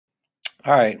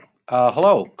All right.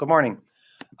 Hello. Good morning.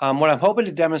 What I'm hoping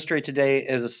to demonstrate today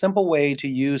is a simple way to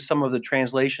use some of the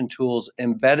translation tools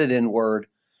embedded in Word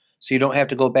so you don't have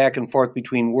to go back and forth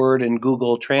between Word and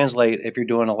Google Translate if you're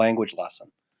doing a language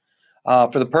lesson.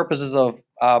 For the purposes of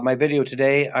my video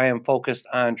today, I am focused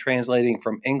on translating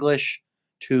from English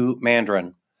to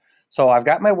Mandarin. So I've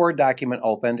got my Word document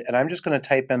opened, and I'm just going to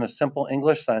type in a simple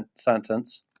English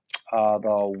sentence.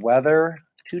 The weather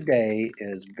today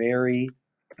is very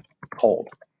cold.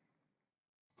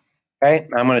 Okay,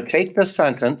 I'm going to take this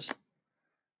sentence,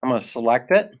 I'm going to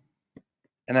select it,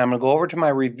 and I'm going to go over to my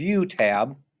Review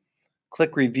tab,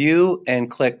 click Review,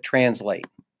 and click Translate.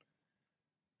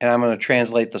 And I'm going to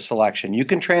translate the selection. You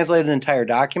can translate an entire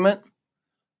document.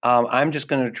 I'm just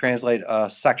going to translate a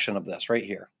section of this right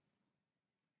here.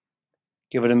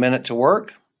 Give it a minute to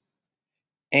work,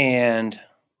 and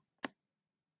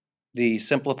the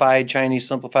Chinese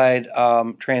simplified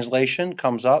translation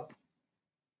comes up,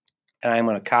 and I'm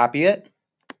going to copy it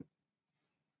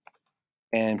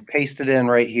and paste it in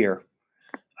right here.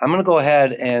 I'm going to go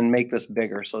ahead and make this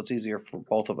bigger so it's easier for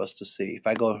both of us to see. If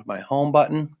I go to my home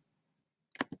button,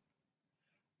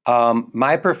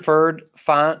 my preferred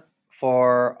font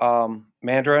for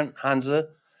Mandarin Hanzi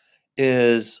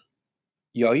is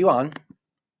Yuan.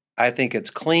 I think it's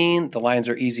clean. The lines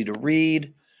are easy to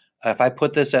read. If I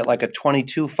put this at like a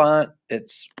 22 font,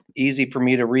 it's easy for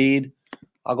me to read.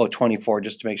 I'll go 24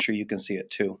 just to make sure you can see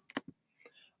it too.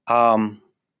 Jintian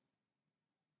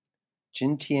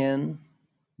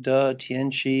de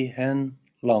Tianxi Hen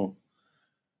Long.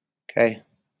 Okay.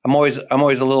 I'm always a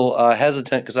little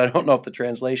hesitant because I don't know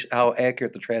if how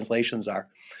accurate the translations are.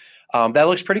 That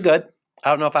looks pretty good. I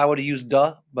don't know if I would have used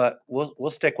duh, but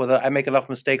we'll stick with it. I make enough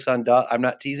mistakes on duh. I'm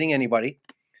not teasing anybody.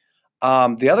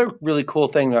 The other really cool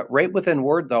thing that right within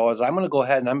Word though is I'm going to go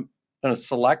ahead and I'm going to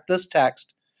select this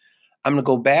text. I'm going to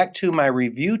go back to my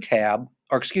Review tab,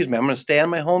 or excuse me, I'm going to stay on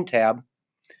my Home tab,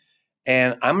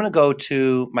 and I'm going to go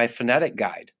to my phonetic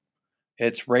guide.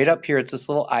 It's right up here. It's this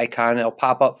little icon. It'll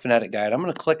pop up phonetic guide. I'm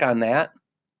going to click on that.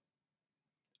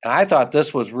 And I thought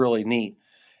this was really neat.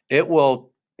 It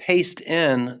will paste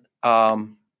in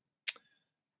the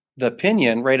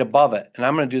Pinyin right above it. And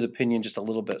I'm going to do the Pinyin just a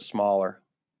little bit smaller.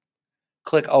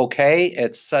 Click OK.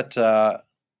 It's set to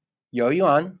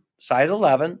Yuan, size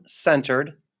 11,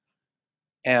 centered.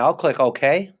 And I'll click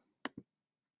OK.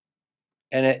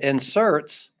 And it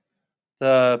inserts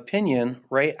the Pinyin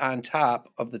right on top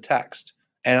of the text.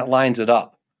 And it lines it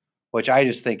up, which I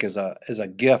just think is a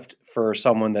gift for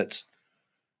someone that's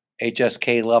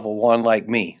HSK level 1 like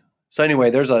me. So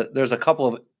anyway, there's a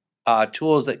couple of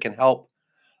tools that can help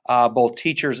both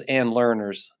teachers and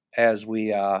learners as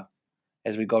we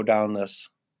go down this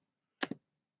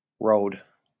road.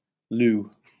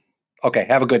 Okay,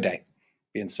 have a good day.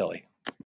 Being silly.